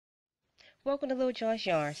Welcome to Little John's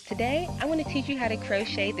Yarns. Today, I'm going to teach you how to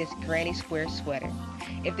crochet this granny square sweater.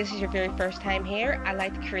 If this is your very first time here, I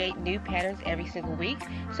like to create new patterns every single week,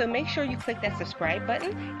 so make sure you click that subscribe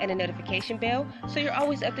button and the notification bell so you're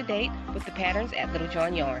always up to date with the patterns at Little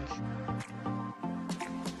John Yarns.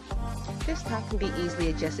 This top can be easily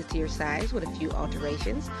adjusted to your size with a few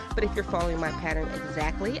alterations, but if you're following my pattern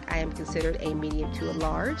exactly, I am considered a medium to a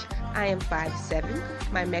large. I am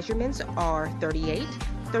 5'7". My measurements are 38,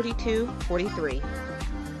 32, 43.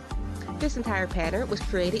 This entire pattern was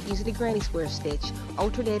created using the granny square stitch,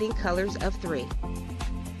 alternating colors of 3.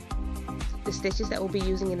 The stitches that we'll be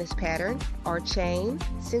using in this pattern are chain,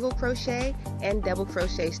 single crochet, and double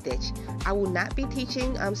crochet stitch. I will not be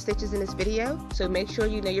teaching stitches in this video, so make sure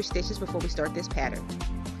you know your stitches before we start this pattern.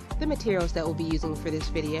 The materials that we'll be using for this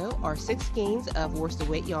video are 6 skeins of worsted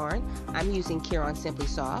weight yarn. I'm using Caron Simply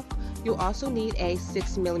Soft. You'll also need a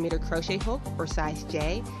 6mm crochet hook for size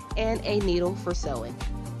J and a needle for sewing.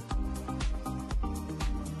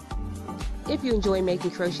 If you enjoy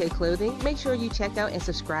making crochet clothing, make sure you check out and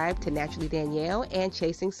subscribe to Naturally Danielle and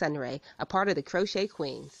Chasing Sunray, a part of the Crochet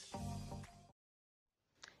Queens.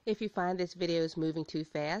 If you find this video is moving too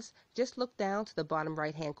fast, just look down to the bottom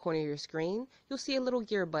right hand corner of your screen. You'll see a little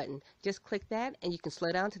gear button. Just click that and you can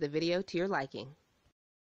slow down to the video to your liking.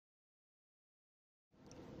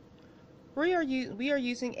 We are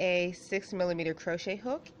using a 6mm crochet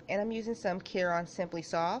hook, and I'm using some Caron Simply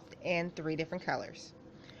Soft in 3 different colors.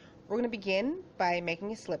 We're going to begin by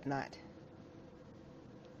making a slip knot.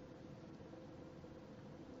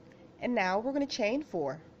 And now we're going to chain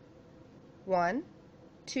 4. 1,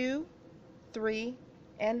 2, 3,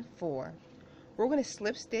 and 4. We're going to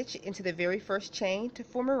slip stitch into the very first chain to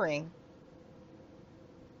form a ring.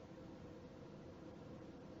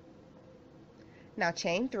 Now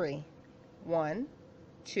chain 3. 1,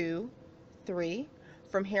 2, 3.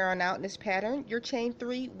 From here on out in this pattern, your chain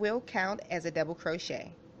 3 will count as a double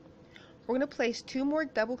crochet. We're going to place 2 more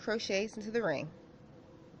double crochets into the ring.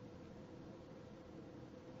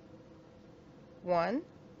 1,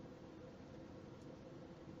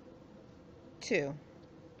 2.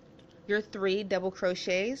 Your 3 double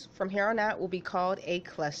crochets from here on out will be called a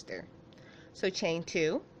cluster. So chain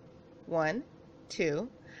 2, 1, 2.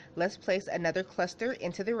 Let's place another cluster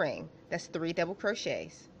into the ring. That's 3 double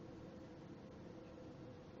crochets.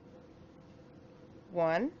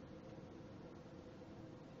 1,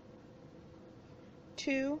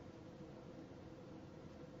 2,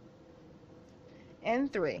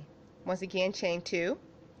 and 3. Once again, chain 2,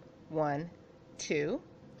 1, 2,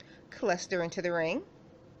 cluster into the ring.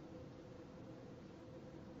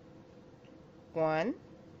 1,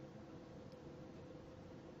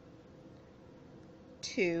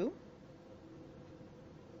 2,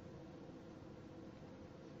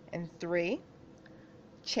 and 3.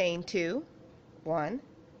 Chain 2, 1,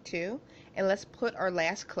 2, and let's put our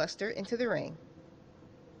last cluster into the ring.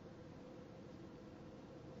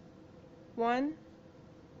 1,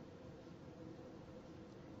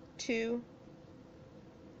 2,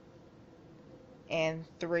 and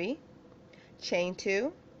 3. Chain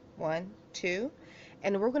 2, 1, 2,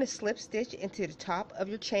 and we're going to slip stitch into the top of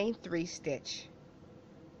your chain 3 stitch.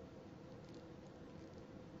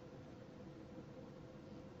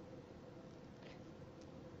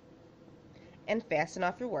 And fasten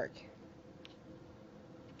off your work.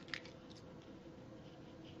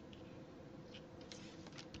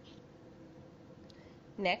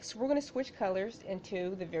 Next, we're going to switch colors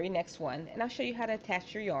into the very next one, and I'll show you how to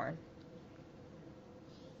attach your yarn.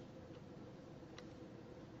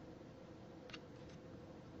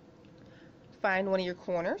 Find one of your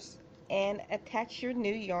corners and attach your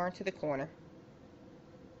new yarn to the corner.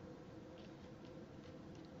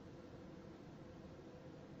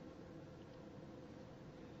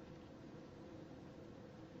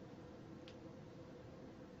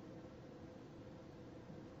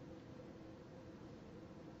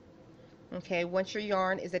 Okay, once your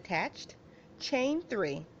yarn is attached, chain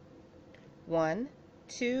 3. 1,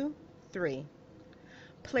 2, 3.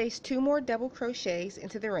 Place 2 more double crochets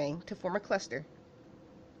into the ring to form a cluster.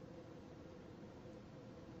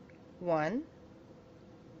 1,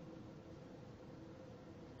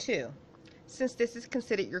 2. Since this is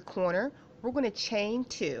considered your corner, we're going to chain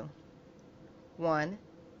 2. 1,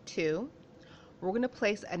 2. We're going to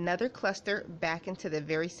place another cluster back into the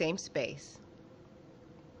very same space.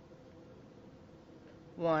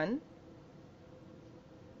 1,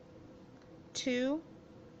 2,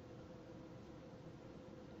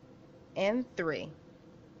 and 3.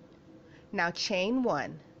 Now chain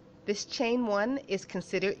 1. This chain 1 is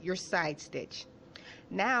considered your side stitch.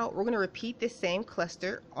 Now we're going to repeat this same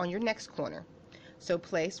cluster on your next corner. So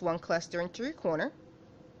place one cluster into your corner.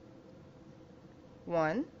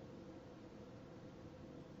 1,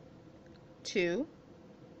 2,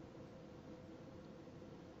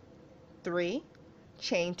 3,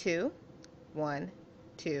 chain 2, 1,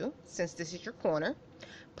 2, since this is your corner.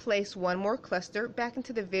 Place one more cluster back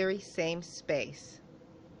into the very same space.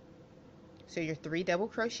 So your 3 double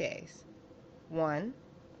crochets. 1,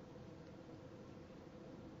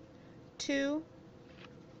 2,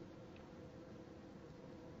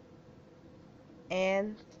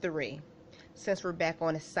 and 3. Since we're back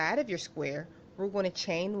on the side of your square, we're going to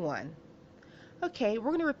chain 1. Okay,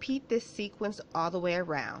 we're going to repeat this sequence all the way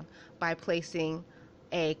around by placing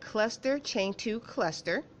a cluster, chain 2,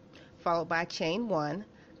 cluster, followed by chain 1,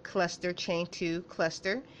 cluster, chain 2,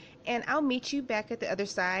 cluster, and I'll meet you back at the other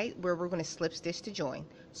side where we're going to slip stitch to join.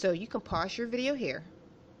 So you can pause your video here.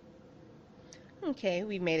 Okay,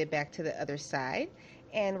 we made it back to the other side,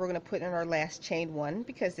 and we're going to put in our last chain 1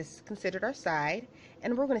 because this is considered our side,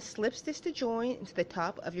 and we're going to slip stitch to join into the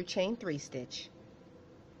top of your chain 3 stitch.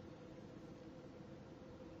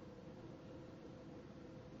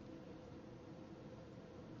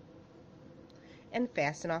 And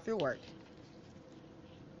fasten off your work.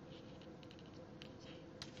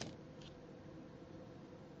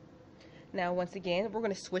 Now once again, we're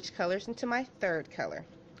going to switch colors into my 3rd color.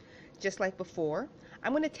 Just like before,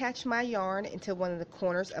 I'm going to attach my yarn into one of the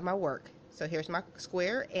corners of my work. So here's my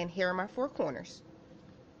square, and here are my 4 corners.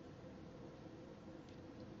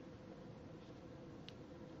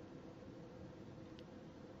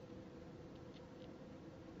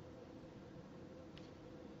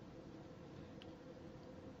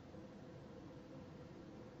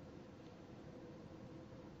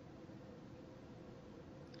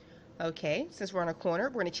 Okay, since we're on a corner,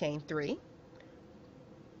 we're going to chain 3.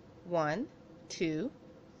 1, 2,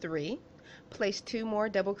 3. Place 2 more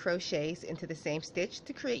double crochets into the same stitch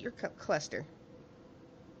to create your cluster.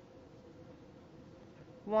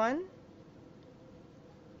 1,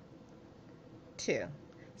 2.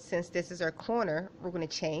 Since this is our corner, we're going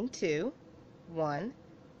to chain 2, 1,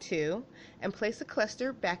 2, and place a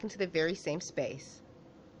cluster back into the very same space.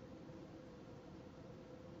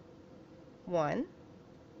 1,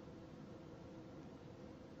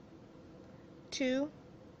 2,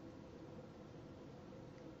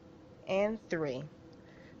 and 3.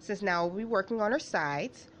 Since now we'll be working on our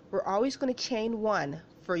sides, we're always going to chain 1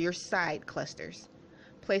 for your side clusters.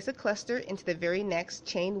 Place a cluster into the very next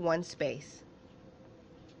chain 1 space.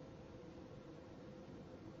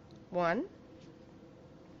 1,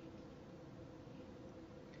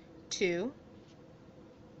 2,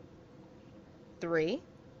 3.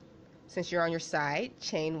 Since you're on your side,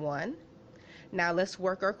 chain 1. Now let's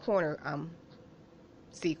work our corner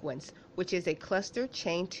sequence, which is a cluster,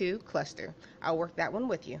 chain 2, cluster. I'll work that one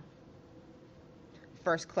with you.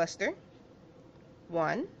 First cluster,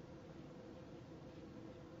 1,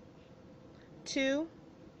 2,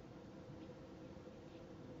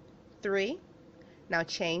 3. Now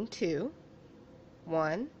chain 2,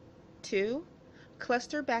 1, 2,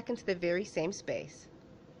 cluster back into the very same space.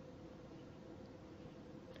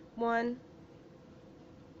 1,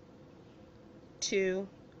 2,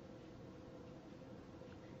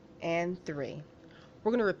 and 3.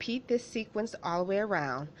 We're going to repeat this sequence all the way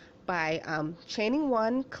around by chaining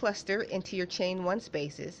 1 cluster into your chain 1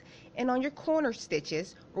 spaces, and on your corner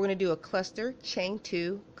stitches we're going to do a cluster, chain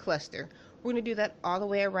 2, cluster. We're going to do that all the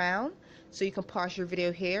way around, so you can pause your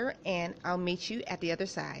video here and I'll meet you at the other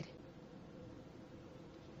side.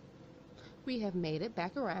 We have made it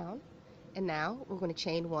back around, and now we're going to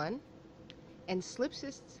chain 1 and slip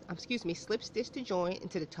stitch to join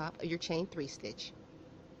into the top of your chain 3 stitch.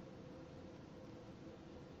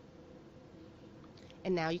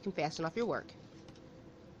 And now you can fasten off your work.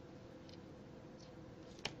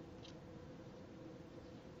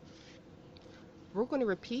 We're going to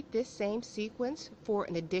repeat this same sequence for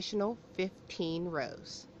an additional 15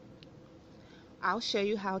 rows. I'll show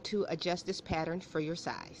you how to adjust this pattern for your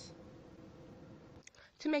size.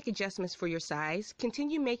 To make adjustments for your size,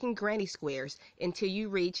 continue making granny squares until you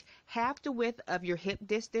reach half the width of your hip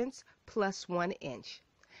distance plus 1 inch.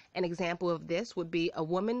 An example of this would be a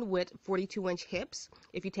woman with 42-inch hips.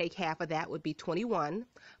 If you take half of that, would be 21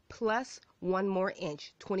 plus 1 more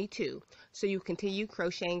inch, 22. So you continue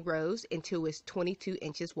crocheting rows until it's 22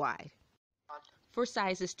 inches wide. For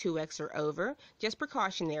sizes 2X or over, just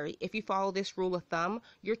precautionary, if you follow this rule of thumb,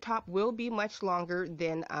 your top will be much longer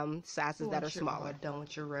than sizes that are smaller. Done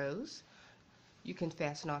with your rows, you can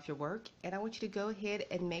fasten off your work, and I want you to go ahead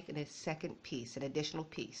and make a second piece, an additional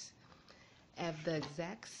piece of the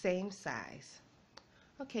exact same size.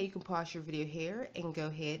 Okay, you can pause your video here and go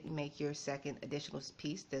ahead and make your second additional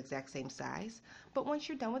piece the exact same size. But once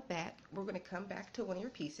you're done with that, we're going to come back to one of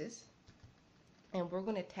your pieces and we're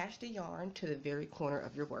going to attach the yarn to the very corner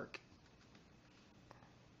of your work.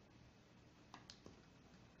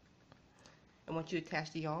 And once you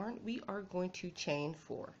attach the yarn, we are going to chain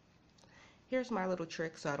 4. Here's my little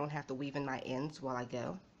trick so I don't have to weave in my ends while I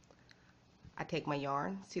go. I take my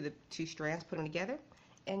yarn, see the 2 strands, put them together,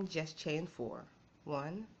 and just chain 4.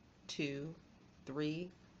 1, 2,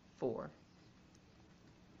 3, 4.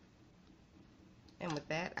 And with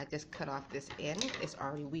that, I just cut off this end. It's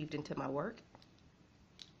already weaved into my work,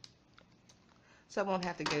 so I won't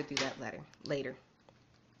have to go do that later.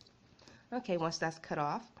 Okay, once that's cut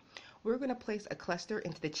off, we're going to place a cluster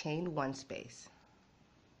into the chain 1 space.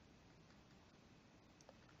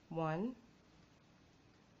 1,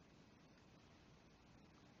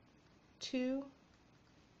 2,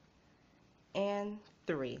 and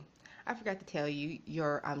 3. I forgot to tell you,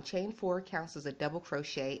 your chain 4 counts as a double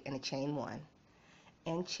crochet in a chain 1,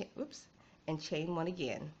 and chain 1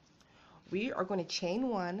 again. We are going to chain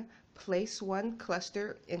 1, place 1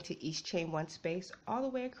 cluster into each chain 1 space all the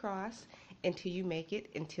way across until you make it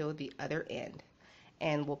until the other end.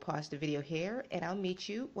 And we'll pause the video here and I'll meet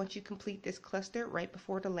you once you complete this cluster right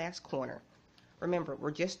before the last corner. Remember, we're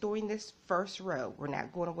just doing this first row. We're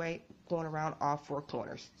not going around all 4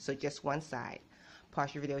 corners, so just one side.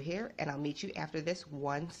 Pause your video here and I'll meet you after this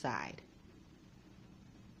one side.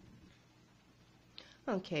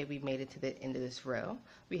 Okay, we made it to the end of this row.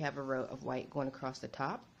 We have a row of white going across the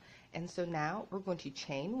top, and so now we're going to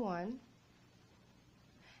chain 1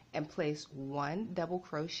 and place 1 double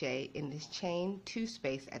crochet in this chain 2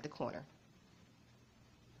 space at the corner.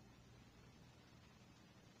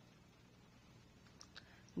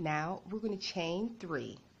 Now we're going to chain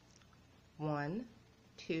 3. 1,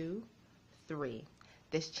 2, 3.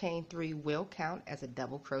 This chain 3 will count as a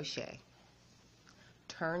double crochet.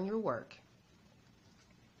 Turn your work.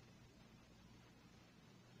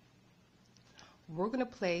 We're going to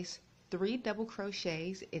place 3 double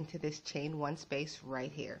crochets into this chain 1 space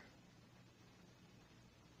right here.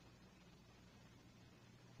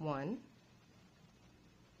 1,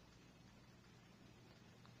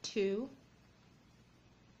 2,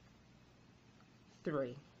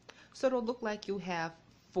 3. So it'll look like you have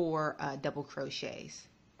 4 double crochets.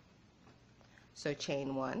 So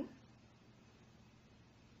chain 1,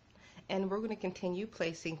 and we're going to continue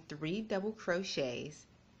placing 3 double crochets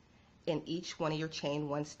in each one of your chain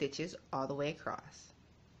 1 stitches all the way across.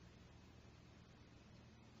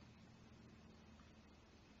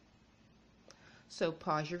 So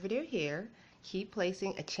pause your video here, keep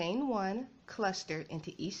placing a chain 1 cluster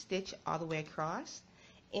into each stitch all the way across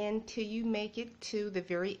until you make it to the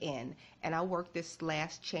very end, and I'll work this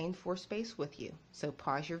last chain 4 space with you. So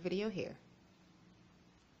pause your video here.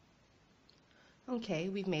 Okay,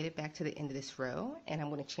 we've made it back to the end of this row, and I'm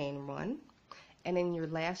going to chain 1, and in your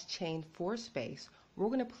last chain 4 space we're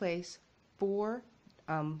going to place 4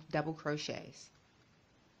 double crochets.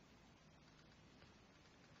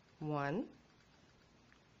 1,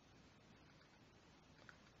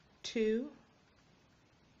 2,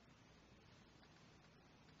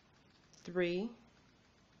 3,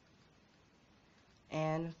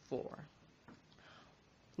 and 4.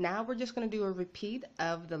 Now we're just going to do a repeat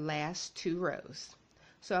of the last 2 rows.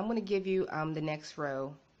 So I'm going to give you the next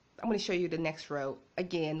row. I'm going to show you the next row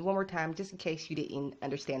again one more time just in case you didn't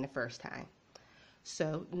understand the first time.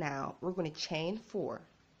 So now we're going to chain 4.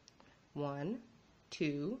 1,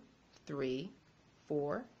 2, 3,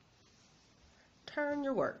 4. Turn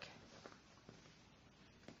your work.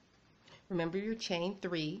 Remember, your chain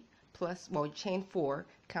 3 plus, well, chain 4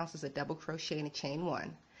 counts as a double crochet in a chain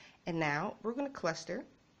 1. And now we're going to cluster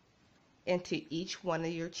into each one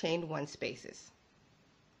of your chain 1 spaces.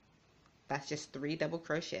 That's just 3 double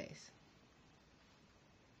crochets.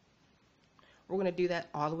 We're going to do that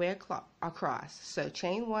all the way across. So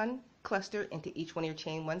chain 1, cluster into each one of your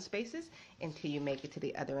chain 1 spaces until you make it to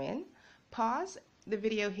the other end. Pause the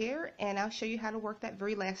video here and I'll show you how to work that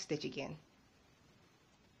very last stitch again.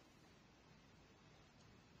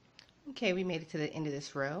 Okay, we made it to the end of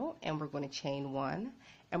this row and we're going to chain 1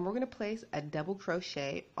 and we're going to place a double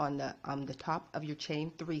crochet on the top of your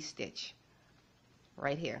chain 3 stitch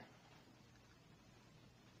right here.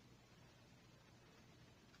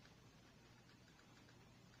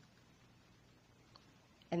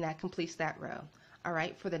 And that completes that row.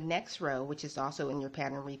 Alright, for the next row, which is also in your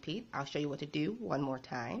pattern repeat, I'll show you what to do one more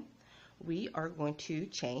time. We are going to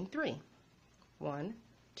chain 3. 1,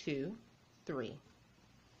 2, 3.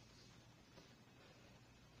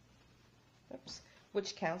 Oops,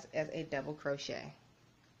 which counts as a double crochet.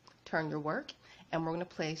 turn your work, and we're going to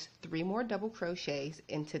place 3 more double crochets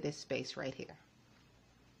into this space right here,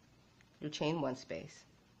 your chain 1 space.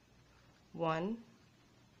 1,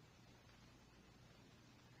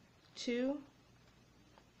 2,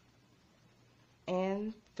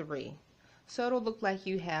 and 3. So it'll look like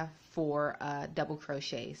you have 4 double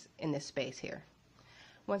crochets in this space here.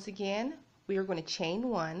 Once again, we are going to chain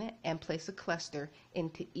 1 and place a cluster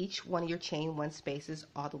into each one of your chain 1 spaces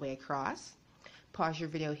all the way across. Pause your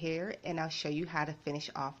video here and I'll show you how to finish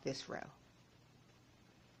off this row.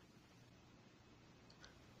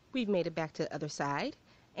 We've made it back to the other side,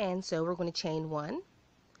 and so we're going to chain 1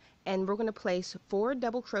 and we're going to place 4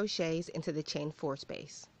 double crochets into the chain 4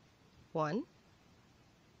 space. 1,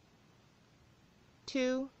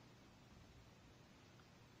 2,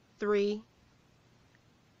 3,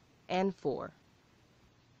 and 4.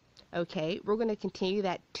 Okay, we're going to continue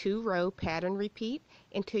that 2-row pattern repeat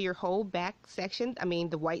until your whole back section,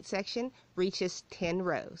 the white section, reaches 10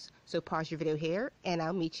 rows. So pause your video here and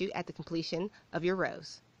I'll meet you at the completion of your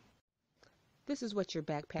rows. This is what your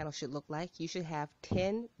back panel should look like. You should have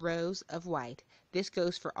 10 rows of white. This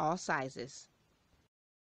goes for all sizes.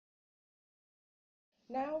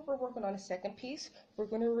 Now we're working on a second piece. We're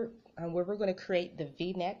going to create the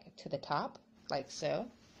V-neck to the top, like so.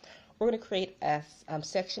 We're going to create a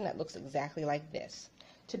section that looks exactly like this.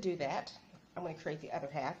 To do that, I'm going to create the other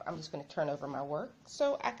half. I'm just going to turn over my work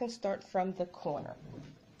so I can start from the corner.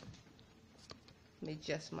 Let me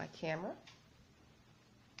adjust my camera.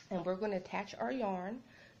 And we're going to attach our yarn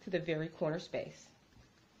to the very corner space.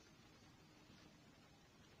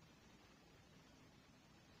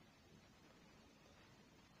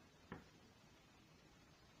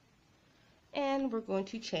 And we're going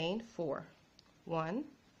to chain 4. 1,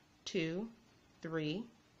 2, 3,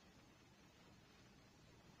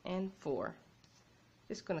 and 4.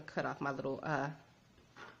 Just going to cut off my little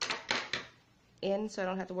end so I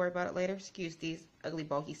don't have to worry about it later. Excuse these ugly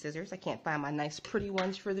bulky scissors. I can't find my nice pretty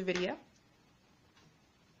ones for the video.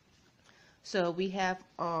 So we have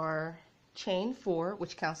our chain 4,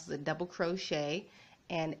 which counts as a double crochet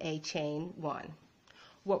and a chain 1.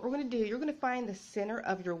 What we're going to do, you're going to find the center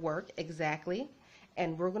of your work exactly,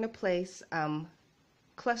 and we're going to place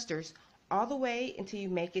clusters all the way until you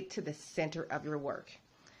make it to the center of your work.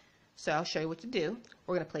 So I'll show you what to do.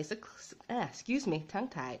 We're going to place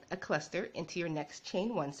a cluster into your next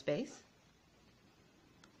chain 1 space.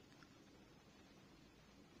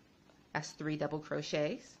 That's 3 double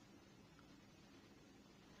crochets.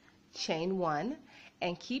 Chain 1,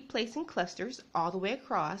 and keep placing clusters all the way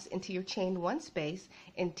across into your chain 1 space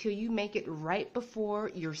until you make it right before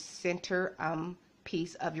your center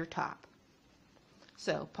piece of your top.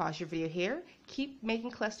 So pause your video here, keep making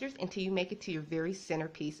clusters until you make it to your very center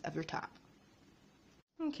piece of your top.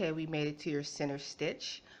 Okay, we made it to your center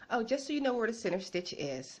stitch. Oh, just so you know where the center stitch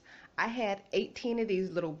is, I had 18 of these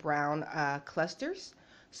little brown clusters,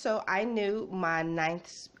 so I knew my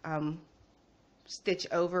 9th stitch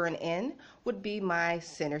over and in would be my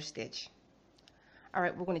center stitch.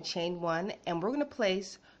 Alright, we're going to chain 1 and we're going to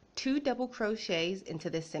place 2 double crochets into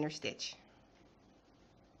this center stitch.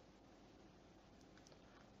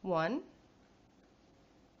 1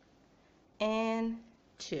 and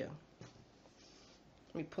 2.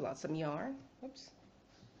 Let me pull out some yarn. Oops.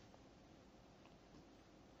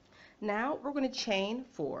 Now we're going to chain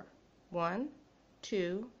 4. 1,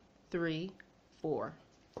 2, 3, 4.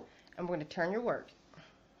 And we're going to turn your work.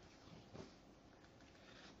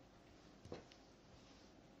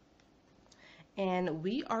 And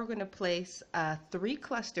we are going to place 3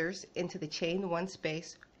 clusters into the chain 1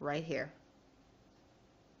 space right here.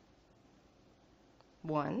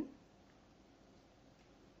 1,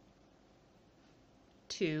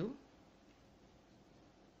 2,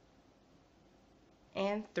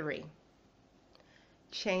 and 3.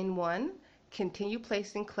 Chain 1, continue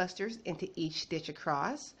placing clusters into each stitch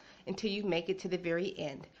across until you make it to the very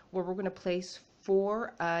end, where we're going to place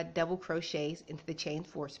 4 double crochets into the chain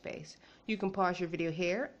 4 space. You can pause your video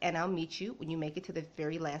here and I'll meet you when you make it to the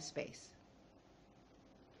very last space.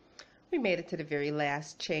 We made it to the very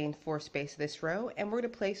last chain 4 space of this row, and we're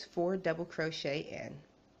going to place 4 double crochet in.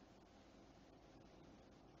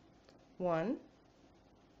 1,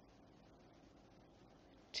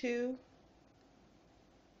 2,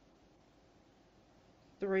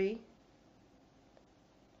 3,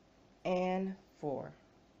 and 4.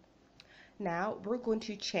 Now we're going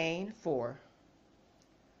to chain 4.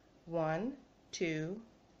 1, 2,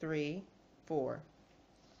 3, 4.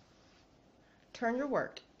 Turn your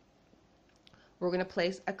work. We're going to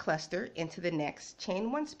place a cluster into the next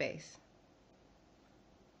chain 1 space.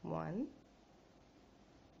 1,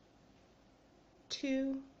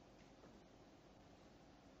 2,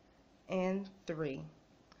 and 3.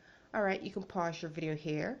 Alright, you can pause your video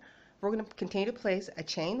here. We're going to continue to place a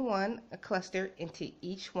chain 1, a cluster, into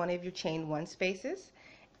each one of your chain 1 spaces,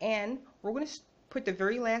 and we're going to put the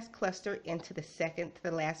very last cluster into the second to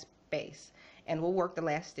the last space, and we'll work the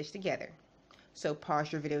last stitch together. So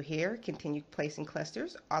pause your video here, continue placing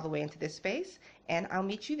clusters all the way into this space, and I'll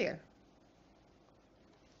meet you there.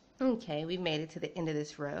 Okay, we made it to the end of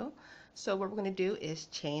this row. So what we're going to do is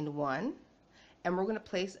chain 1, and we're going to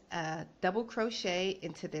place a double crochet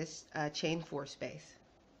into this chain 4 space.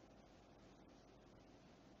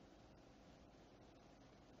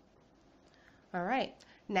 Alright,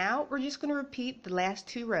 now we're just going to repeat the last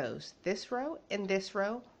 2 rows, this row and this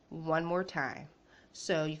row, one more time.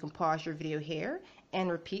 So you can pause your video here and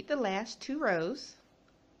repeat the last 2 rows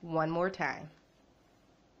one more time.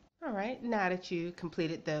 Alright, now that you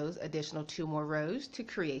completed those additional 2 more rows to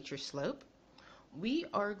create your slope, we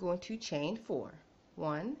are going to chain 4.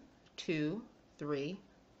 1, 2, 3,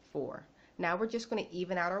 4. Now we're just going to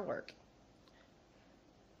even out our work.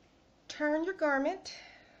 Turn your garment.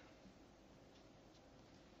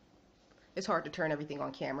 It's hard to turn everything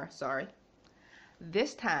on camera, sorry.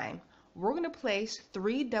 This time, we're going to place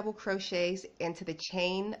 3 double crochets into the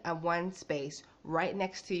chain 1 space right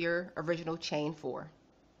next to your original chain 4.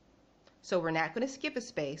 So we're not going to skip a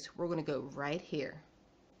space, we're going to go right here.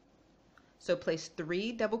 So place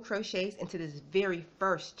 3 double crochets into this very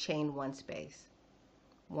first chain 1 space.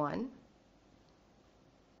 1,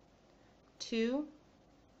 2,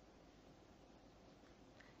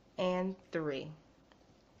 and 3.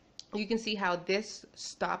 You can see how this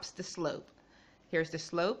stops the slope. Here's the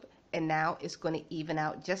slope, and now it's going to even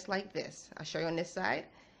out just like this. I'll show you on this side.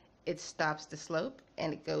 It stops the slope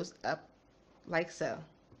and it goes up like so.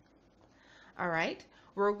 Alright,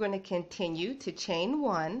 we're going to continue to chain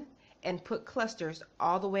 1 and put clusters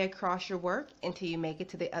all the way across your work until you make it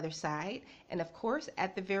to the other side. And of course,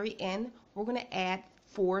 at the very end, we're going to add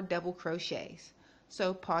 4 double crochets.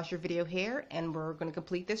 So pause your video here and we're going to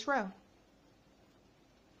complete this row.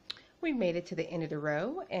 We made it to the end of the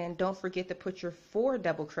row, and don't forget to put your 4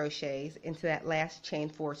 double crochets into that last chain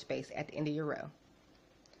 4 space at the end of your row.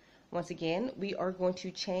 Once again, we are going to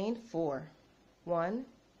chain 4. 1,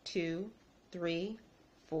 2, 3,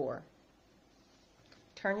 4.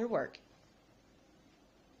 Turn your work.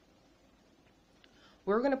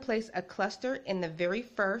 We're going to place a cluster in the very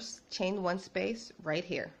first chain 1 space right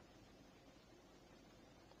here.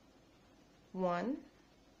 1,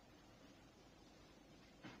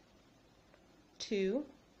 2,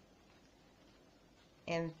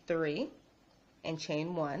 and 3, and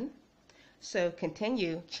chain 1. So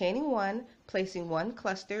continue chaining 1, placing 1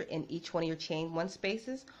 cluster in each one of your chain 1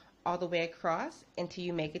 spaces all the way across until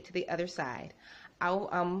you make it to the other side.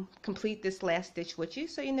 I'll complete this last stitch with you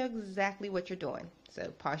so you know exactly what you're doing.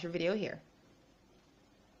 So pause your video here.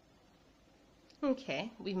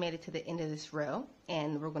 Okay, we made it to the end of this row,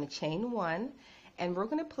 and we're going to chain 1, and we're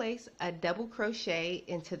going to place a double crochet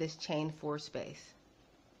into this chain 4 space.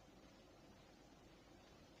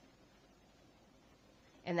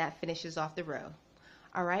 And that finishes off the row.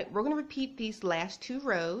 Alright, we're going to repeat these last 2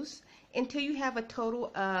 rows until you have a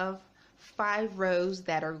total of 5 rows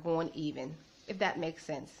that are going even, if that makes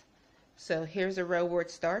sense. So here's a row where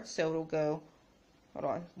it starts, so it'll go, hold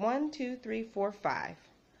on, 1, 2, 3, 4, 5.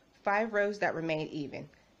 5 rows that remain even.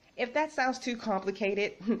 If that sounds too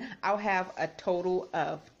complicated, I'll have a total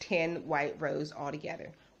of 10 white rows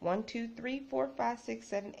altogether. 1, 2, 3, 4, 5, 6,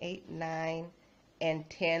 7, 8, 9, and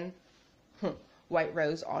 10 white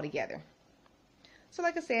rows altogether. So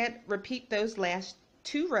like I said, repeat those last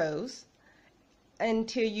 2 rows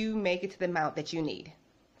until you make it to the amount that you need.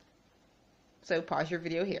 So pause your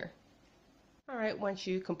video here. Alright, once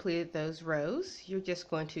you completed those rows, you're just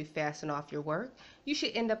going to fasten off your work. You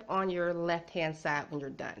should end up on your left hand side when you're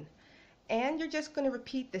done. And you're just going to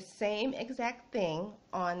repeat the same exact thing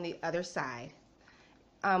on the other side.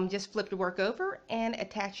 Just flip the work over and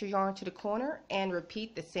attach your yarn to the corner and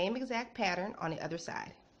repeat the same exact pattern on the other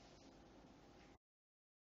side.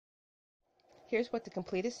 Here's what the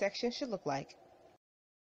completed section should look like.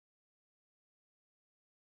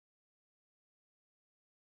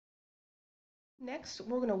 Next,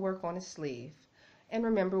 we're going to work on a sleeve. And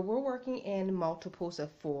remember, we're working in multiples of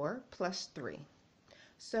 4 plus 3.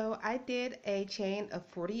 So I did a chain of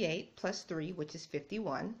 48 plus 3, which is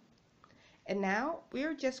 51. And now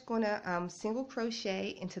we're just going to single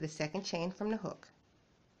crochet into the second chain from the hook.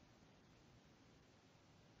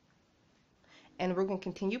 And we're going to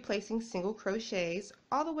continue placing single crochets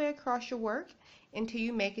all the way across your work until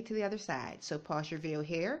you make it to the other side. So pause your video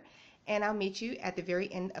here, and I'll meet you at the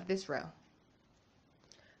very end of this row.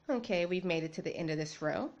 Okay, we've made it to the end of this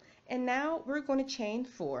row, And now we're going to chain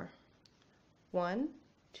 4. 1,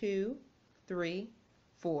 2, 3,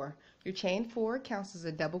 4. Your chain 4 counts as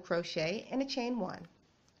a double crochet and a chain 1.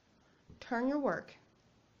 Turn your work.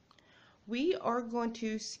 We are going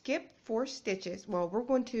to skip 4 stitches. Well, we're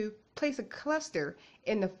going to place a cluster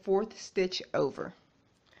in the 4th stitch over.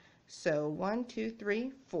 So 1, 2,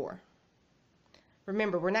 3, 4.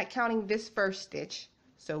 Remember, we're not counting this first stitch.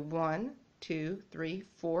 So 1, 2, 3,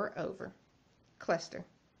 4 over. Cluster.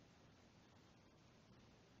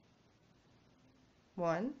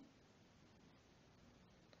 1,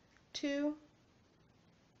 2,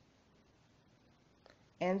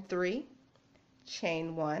 and 3.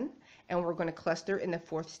 Chain 1, and we're going to cluster in the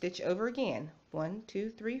 4th stitch over again. 1, 2,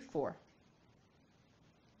 3, 4.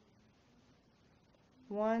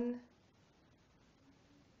 1,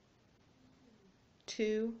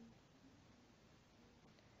 2,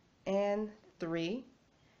 and 3.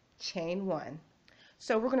 Chain 1.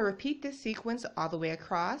 So we're going to repeat this sequence all the way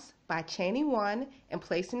across by chaining 1 and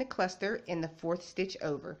placing the cluster in the 4th stitch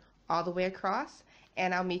over, all the way across,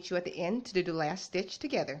 and I'll meet you at the end to do the last stitch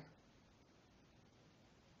together.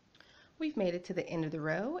 We've made it to the end of the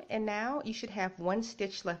row, and now you should have 1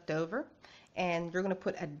 stitch left over, and you're going to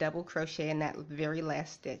put a double crochet in that very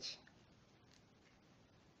last stitch.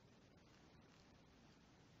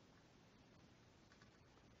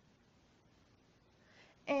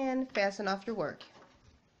 And fasten off your work.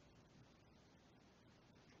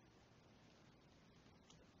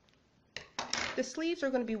 The sleeves are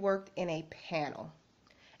going to be worked in a panel.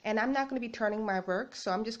 And I'm not going to be turning my work, so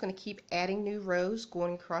I'm just going to keep adding new rows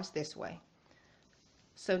going across this way.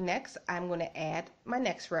 So next, I'm going to add my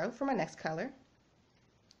next row for my next color.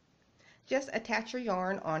 Just attach your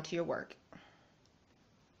yarn onto your work.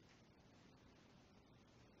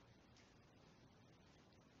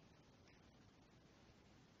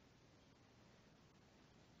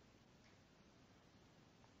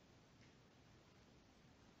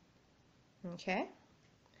 Okay.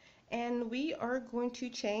 And we are going to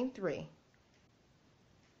chain 3.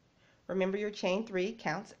 Remember, your chain 3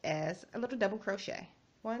 counts as a little double crochet.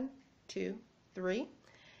 1, 2, 3.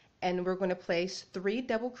 And we're going to place 3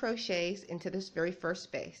 double crochets into this very first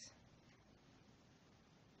space.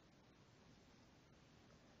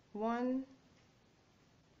 1,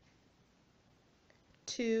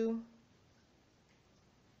 2,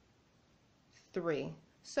 3.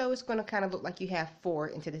 So it's going to kind of look like you have 4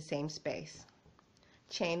 into the same space.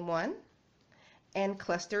 Chain 1 and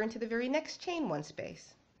cluster into the very next chain 1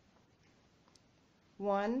 space.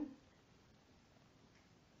 1,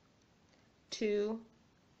 2,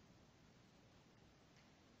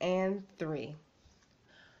 and 3.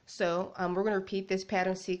 So we're going to repeat this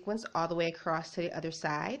pattern sequence all the way across to the other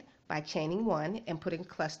side by chaining 1 and putting a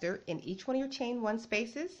cluster in each one of your chain 1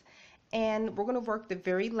 spaces, and we're going to work the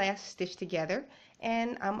very last stitch together,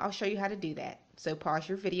 and I'll show you how to do that. So pause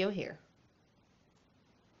your video here.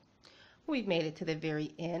 We've made it to the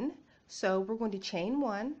very end, so we're going to chain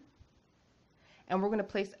 1 and we're going to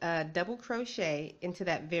place a double crochet into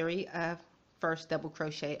that very first double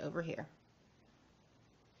crochet over here.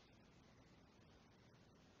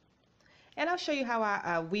 And I'll show you how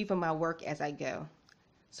I weave in my work as I go.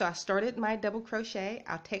 So I started my double crochet.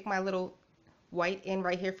 I'll take my little white end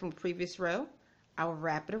right here from the previous row. I'll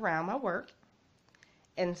wrap it around my work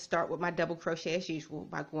and start with my double crochet as usual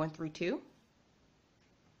by going through 2.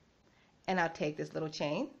 And I'll take this little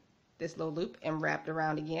chain, this little loop, and wrap it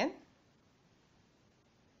around again.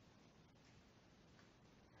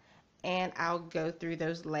 And I'll go through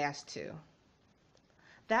those last 2.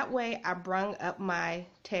 That way I brung up my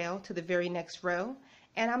tail to the very next row,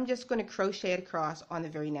 and I'm just going to crochet it across on the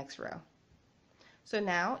very next row. So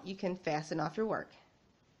now you can fasten off your work.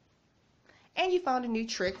 And you found a new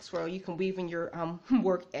trick where you can weave in your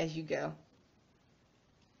work as you go.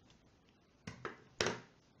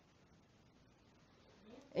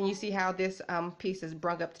 And you see how this piece is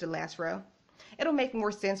brung up to the last row? It'll make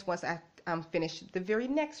more sense once I finish the very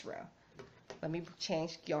next row. Let me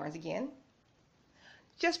change yarns again.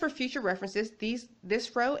 Just for future references,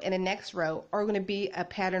 this row and the next row are going to be a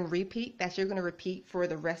pattern repeat that you're going to repeat for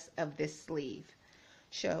the rest of this sleeve.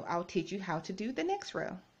 So I'll teach you how to do the next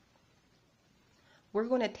row. We're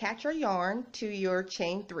going to attach our yarn to your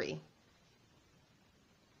chain 3.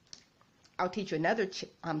 I'll teach you another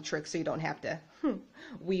trick so you don't have to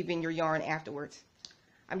weave in your yarn afterwards.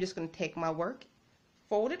 I'm just going to take my work,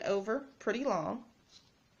 fold it over pretty long,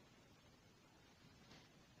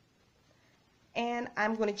 and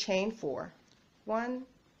I'm going to chain 4. 1,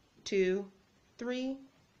 2, 3,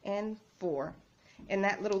 and 4. And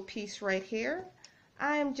that little piece right here,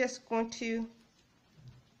 I'm just going to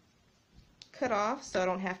cut off so I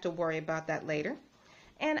don't have to worry about that later.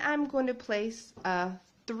 And I'm going to place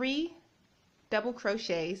 3 double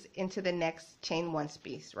crochets into the next chain 1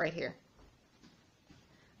 space right here.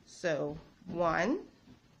 So 1,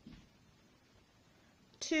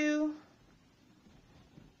 2,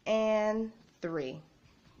 and 3.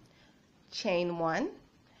 Chain 1.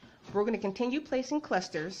 We're going to continue placing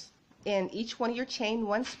clusters in each one of your chain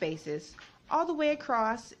 1 spaces all the way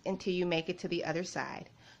across until you make it to the other side.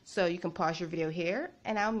 So you can pause your video here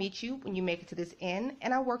and I'll meet you when you make it to this end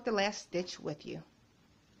and I'll work the last stitch with you.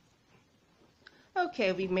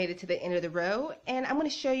 Okay, we've made it to the end of the row and I'm going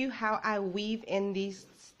to show you how I weave in these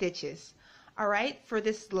stitches. Alright, for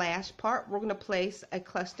this last part we're going to place a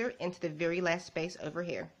cluster into the very last space over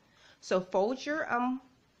here. So fold your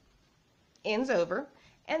ends over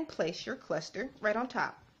and place your cluster right on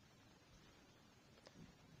top.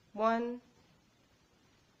 1,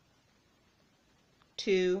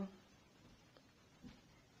 2,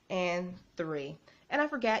 and 3. And I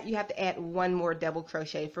forgot you have to add 1 more double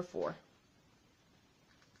crochet for 4.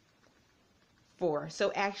 4.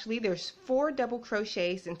 So actually there's 4 double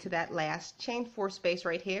crochets into that last chain 4 space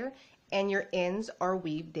right here, and your ends are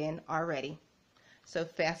weaved in already. So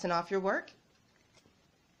fasten off your work.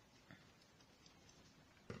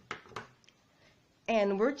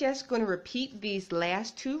 And we're just going to repeat these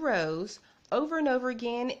last 2 rows over and over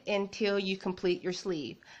again until you complete your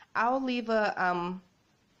sleeve. I'll leave a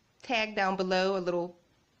tag down below, a little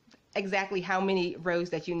exactly how many rows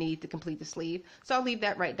that you need to complete the sleeve. So I'll leave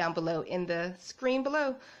that right down below in the screen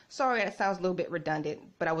below. Sorry, that sounds a little bit redundant,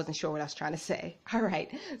 but I wasn't sure what I was trying to say. All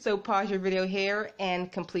right, so pause your video here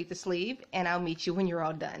and complete the sleeve, and I'll meet you when you're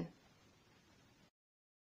all done.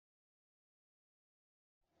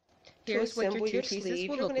 Here's what your 2 pieces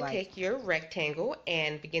will look like. You're going to take your rectangle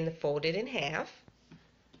and begin to fold it in half.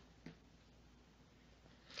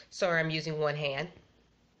 Sorry, I'm using one hand.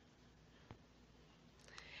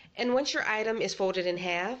 And once your item is folded in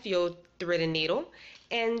half, you'll thread a needle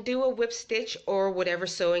and do a whip stitch or whatever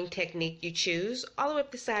sewing technique you choose all the way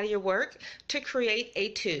up the side of your work to create a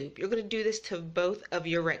tube. You're going to do this to both of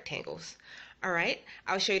your rectangles. All right,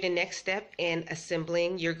 I'll show you the next step in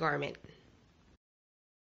assembling your garment.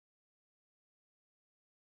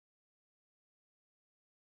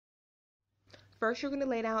 First, you're going to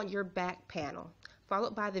lay down your back panel,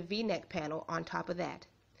 followed by the V-neck panel on top of that.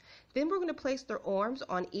 Then we're going to place the arms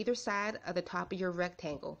on either side of the top of your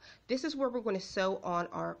rectangle. This is where we're going to sew on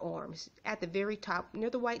our arms, at the very top near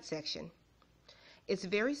the white section. It's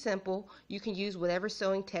very simple. You can use whatever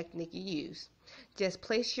sewing technique you use. Just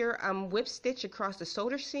place your whip stitch across the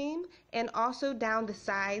shoulder seam and also down the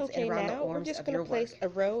sides and around the arms of your work. We're just going to place a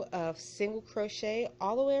row of single crochet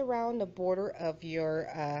all the way around the border of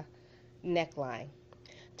your neckline.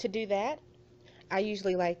 To do that, I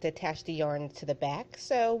usually like to attach the yarn to the back,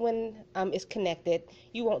 so when it's connected,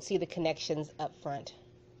 you won't see the connections up front.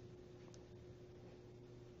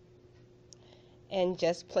 And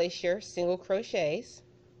just place your single crochets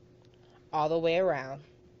all the way around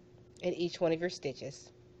in each one of your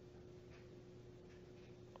stitches.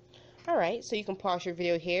 Alright, so you can pause your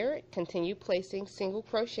video here, continue placing single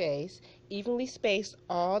crochets evenly spaced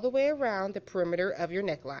all the way around the perimeter of your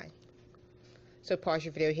neckline. So pause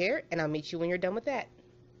your video here and I'll meet you when you're done with that.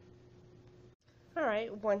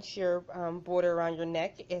 Alright, once your border around your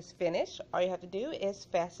neck is finished, all you have to do is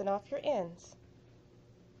fasten off your ends.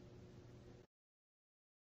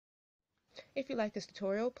 If you like this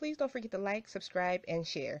tutorial, please don't forget to like, subscribe, and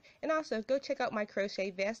share. And also, go check out my crochet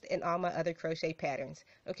vest and all my other crochet patterns.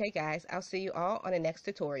 Okay guys, I'll see you all on the next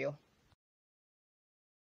tutorial.